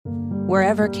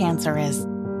Wherever cancer is,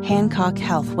 Hancock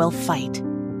Health will fight.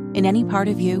 In any part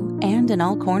of you and in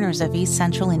all corners of East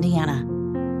Central Indiana.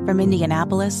 From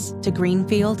Indianapolis to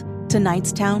Greenfield to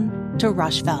Knightstown to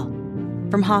Rushville.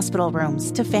 From hospital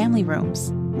rooms to family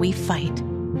rooms, we fight.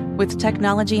 With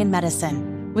technology and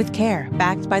medicine, with care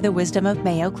backed by the wisdom of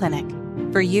Mayo Clinic.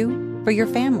 For you, for your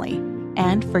family,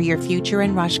 and for your future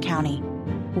in Rush County.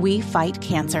 We fight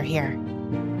cancer here.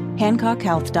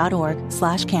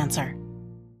 HancockHealth.org/cancer.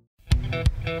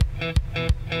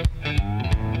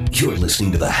 You're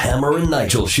listening to the Hammer and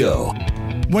Nigel Show.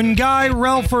 When Guy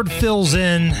Relford fills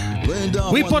in,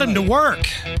 we put him to work.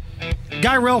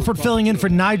 Guy Relford filling in for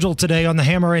Nigel today on the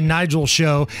Hammer and Nigel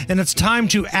Show, and it's time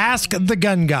to Ask the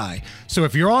Gun Guy. So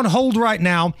if you're on hold right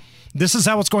now, this is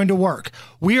how it's going to work.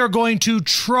 We are going to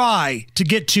try to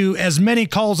get to as many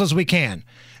calls as we can.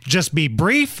 Just be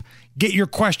brief. Get your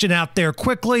question out there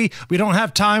quickly. We don't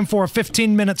have time for a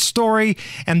 15-minute story.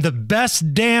 And the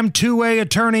best damn two-way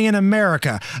attorney in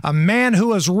America, a man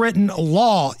who has written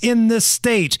law in this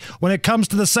state when it comes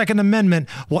to the Second Amendment,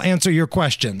 will answer your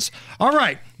questions. All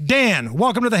right, Dan,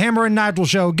 welcome to the Hammer and Nigel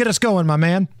Show. Get us going, my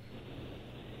man.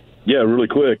 Yeah, really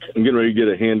quick. I'm getting ready to get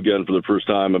a handgun for the first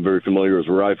time. I'm very familiar with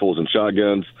rifles and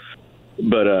shotguns,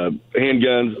 but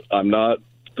handguns, I'm not.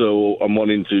 So I'm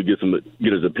wanting to get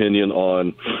his opinion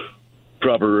on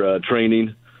proper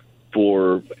training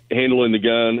for handling the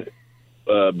gun,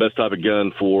 best type of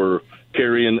gun for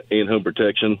carrying and home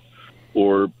protection,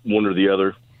 or one or the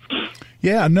other.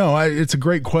 Yeah, no, it's a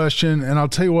great question, and I'll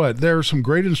tell you what, there are some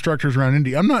great instructors around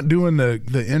Indy. I'm not doing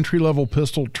the entry-level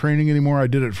pistol training anymore. I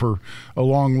did it for a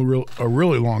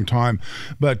really long time,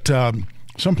 but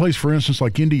someplace, for instance,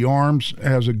 like Indy Arms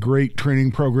has a great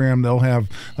training program. They'll have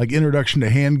like introduction to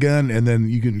handgun, and then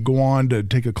you can go on to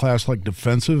take a class like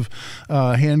defensive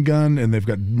handgun, and they've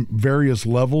got various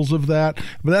levels of that.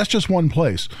 But that's just one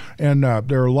place. And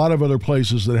there are a lot of other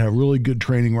places that have really good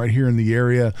training right here in the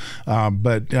area.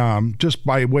 But just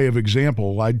by way of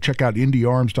example, I'd check out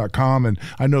IndyArms.com, and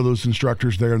I know those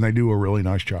instructors there, and they do a really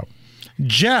nice job.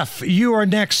 Jeff, you are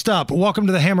next up. Welcome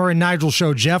to the Hammer and Nigel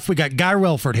Show, Jeff. We got Guy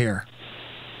Relford here.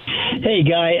 Hey,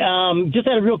 Guy. Just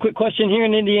had a real quick question here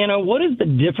in Indiana. What is the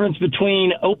difference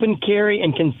between open carry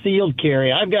and concealed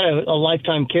carry? I've got a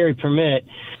lifetime carry permit,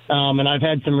 and I've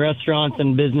had some restaurants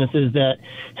and businesses that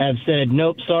have said,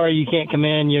 nope, sorry, you can't come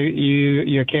in,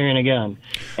 you're carrying a gun.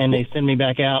 And they send me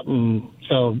back out, and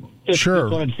so just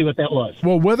wanted to see what that was.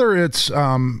 Well, whether it's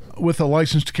with a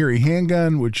license to carry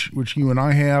handgun, which you and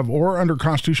I have, or under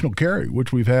constitutional carry,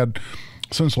 which we've had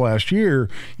since last year,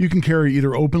 you can carry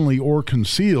either openly or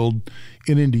concealed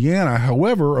in Indiana.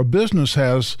 However, a business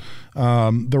has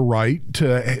the right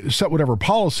to set whatever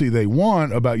policy they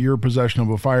want about your possession of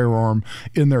a firearm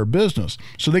in their business.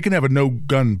 So they can have a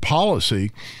no-gun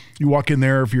policy. You walk in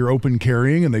there, if you're open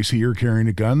carrying and they see you're carrying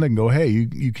a gun, they can go, hey,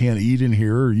 you can't eat in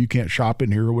here, or you can't shop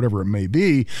in here, or whatever it may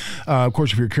be. Of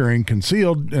course, if you're carrying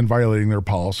concealed and violating their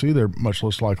policy, they're much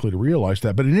less likely to realize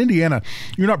that. But in Indiana,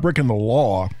 you're not breaking the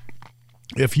law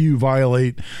if you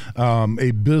violate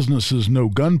a business's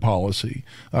no-gun policy.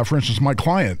 For instance, my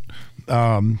client,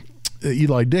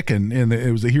 Eli Dickin, and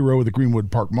it was the hero of the Greenwood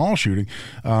Park Mall shooting.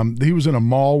 He was in a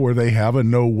mall where they have a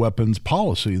no-weapons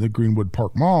policy, the Greenwood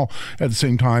Park Mall. At the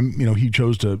same time, he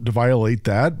chose to violate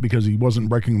that because he wasn't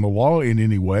breaking the law in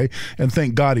any way. And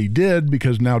thank God he did,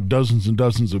 because now dozens and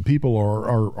dozens of people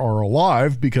are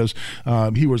alive because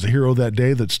he was the hero that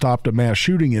day that stopped a mass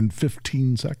shooting in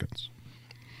 15 seconds.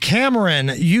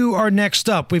 Cameron, you are next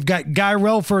up. We've got Guy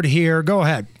Relford here. Go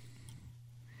ahead.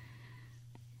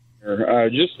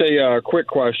 Just a quick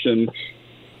question.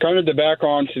 Kind of to back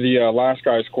on to the last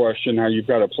guy's question, how you've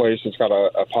got a place that's got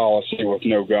a policy with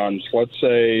no guns. Let's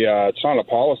say it's not a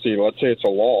policy. Let's say it's a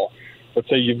law. Let's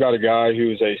say you've got a guy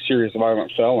who's a serious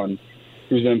violent felon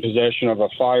who's in possession of a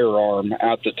firearm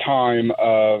at the time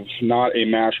of not a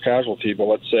mass casualty, but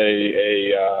let's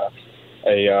say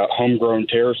a homegrown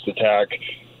terrorist attack.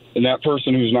 And that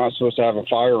person who's not supposed to have a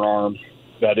firearm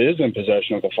that is in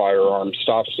possession of the firearm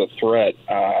stops the threat.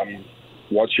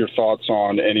 What's your thoughts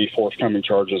on any forthcoming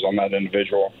charges on that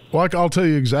individual? Well, I'll tell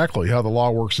you exactly how the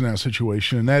law works in that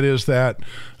situation, and that is that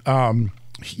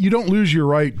you don't lose your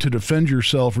right to defend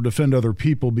yourself or defend other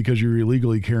people because you're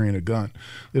illegally carrying a gun.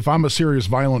 If I'm a serious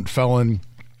violent felon,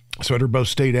 so under both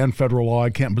state and federal law, I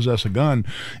can't possess a gun.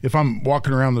 If I'm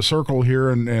walking around the circle here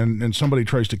and somebody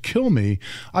tries to kill me,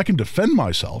 I can defend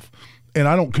myself. and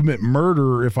I don't commit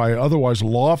murder if I otherwise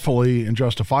lawfully and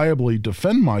justifiably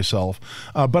defend myself,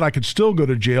 but I could still go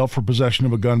to jail for possession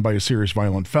of a gun by a serious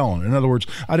violent felon. In other words,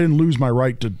 I didn't lose my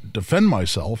right to defend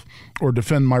myself or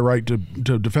defend my right to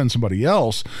defend somebody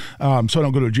else, so I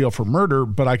don't go to jail for murder,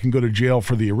 but I can go to jail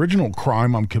for the original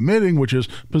crime I'm committing, which is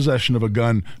possession of a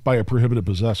gun by a prohibited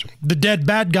possessor. The dead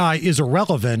bad guy is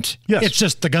irrelevant. Yes. It's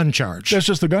just the gun charge. That's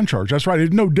just the gun charge. That's right.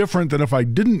 It's no different than if I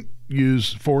didn't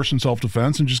use force in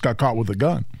self-defense and just got caught with a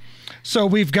gun. So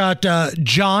we've got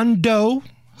John Doe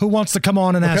who wants to come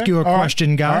on and ask you a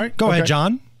question, Guy. All right. Go ahead,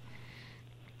 John.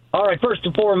 All right, first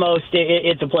and foremost,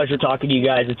 it's a pleasure talking to you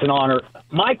guys. It's an honor.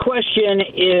 My question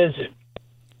is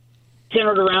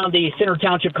centered around the Center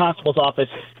Township Constable's office.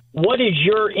 What is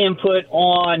your input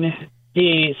on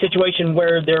the situation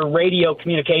where their radio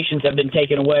communications have been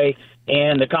taken away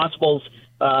and the constables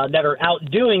that are out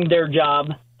doing their job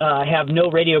have no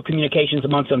radio communications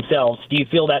amongst themselves? Do you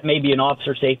feel that may be an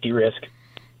officer safety risk?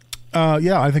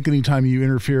 Yeah, I think anytime you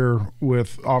interfere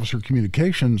with officer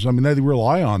communications, I mean, they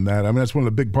rely on that. I mean, that's one of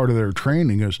the big part of their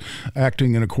training is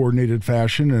acting in a coordinated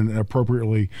fashion and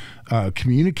appropriately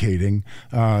communicating.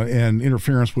 And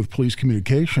interference with police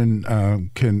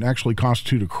communication can actually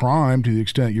constitute a crime to the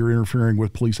extent you're interfering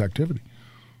with police activity.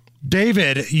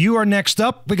 David, you are next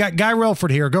up. We got Guy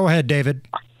Relford here. Go ahead, David.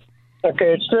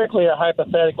 Okay, it's strictly a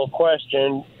hypothetical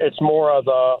question. It's more of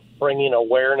a bringing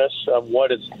awareness of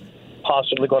what is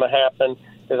possibly going to happen.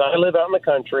 Because I live out in the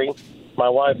country. My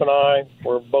wife and I,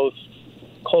 we're both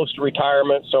close to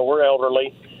retirement, so we're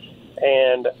elderly.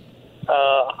 And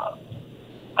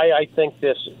I think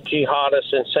this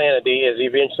jihadist insanity is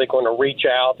eventually going to reach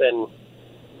out and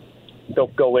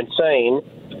go insane.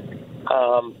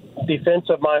 Defense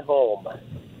of my home.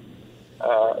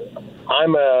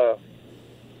 I'm a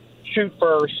shoot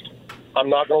first. I'm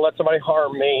not going to let somebody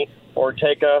harm me or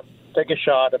take a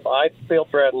shot. If I feel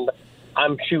threatened,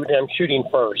 I'm shooting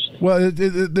first. Well,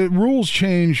 the rules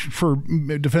change for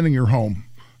defending your home.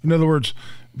 In other words,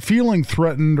 feeling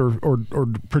threatened or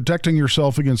protecting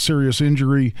yourself against serious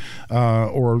injury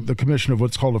or the commission of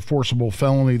what's called a forcible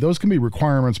felony, those can be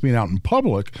requirements being out in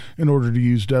public in order to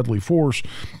use deadly force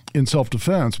in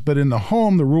self-defense. But in the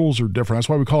home, the rules are different. That's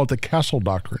why we call it the Castle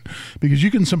Doctrine, because you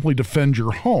can simply defend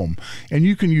your home and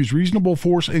you can use reasonable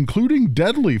force, including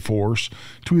deadly force,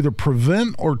 to either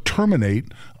prevent or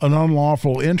terminate an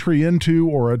unlawful entry into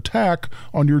or attack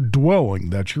on your dwelling.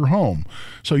 That's your home.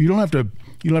 So you don't have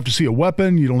to see a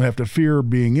weapon. You don't have to fear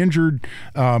being injured.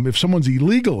 If someone's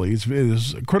illegally,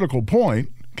 is a critical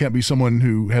point, can't be someone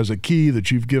who has a key that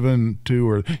you've given to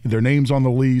or their name's on the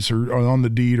lease or on the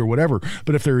deed or whatever.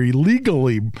 But if they're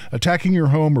illegally attacking your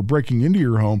home or breaking into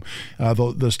your home,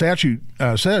 the statute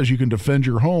says you can defend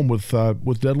your home with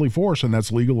deadly force, and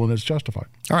that's legal and it's justified.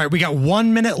 All right, we got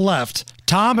 1 minute left.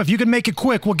 Tom, if you can make it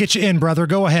quick, we'll get you in, brother.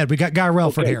 Go ahead. We got Guy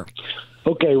Relford here.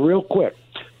 Okay, real quick.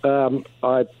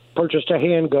 I purchased a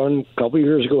handgun a couple of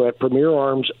years ago at Premier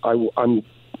Arms. I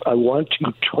want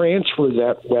to transfer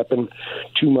that weapon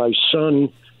to my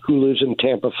son who lives in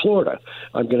Tampa, Florida.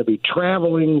 I'm going to be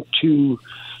traveling to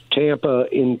Tampa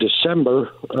in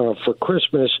December for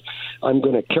Christmas. I'm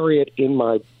going to carry it in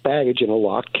my baggage in a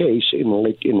locked case in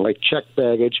my checked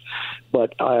baggage.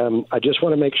 But I just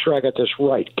want to make sure I got this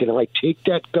right. Can I take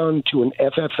that gun to an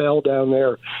FFL down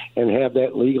there and have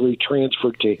that legally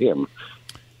transferred to him?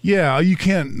 Yeah, you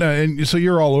can't, and so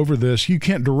you're all over this. You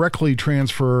can't directly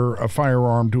transfer a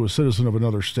firearm to a citizen of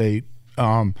another state.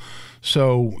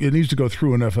 So it needs to go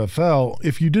through an FFL.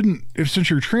 Since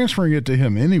you're transferring it to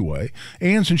him anyway,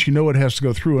 and since you know it has to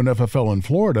go through an FFL in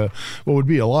Florida, what would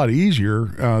be a lot easier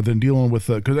than dealing with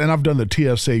and I've done the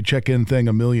TSA check-in thing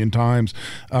a million times.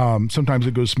 Sometimes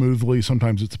it goes smoothly,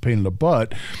 sometimes it's a pain in the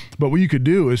butt. But what you could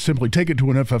do is simply take it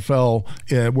to an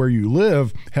FFL where you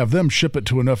live, have them ship it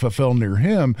to an FFL near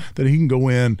him, that he can go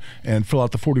in and fill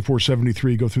out the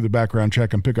 4473, go through the background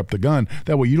check, and pick up the gun.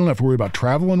 That way you don't have to worry about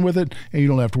traveling with it, and you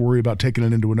don't have to worry about taking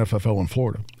it into an FFL in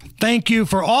Florida. Thank you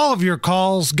for all of your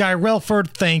calls. Guy Relford,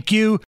 thank you.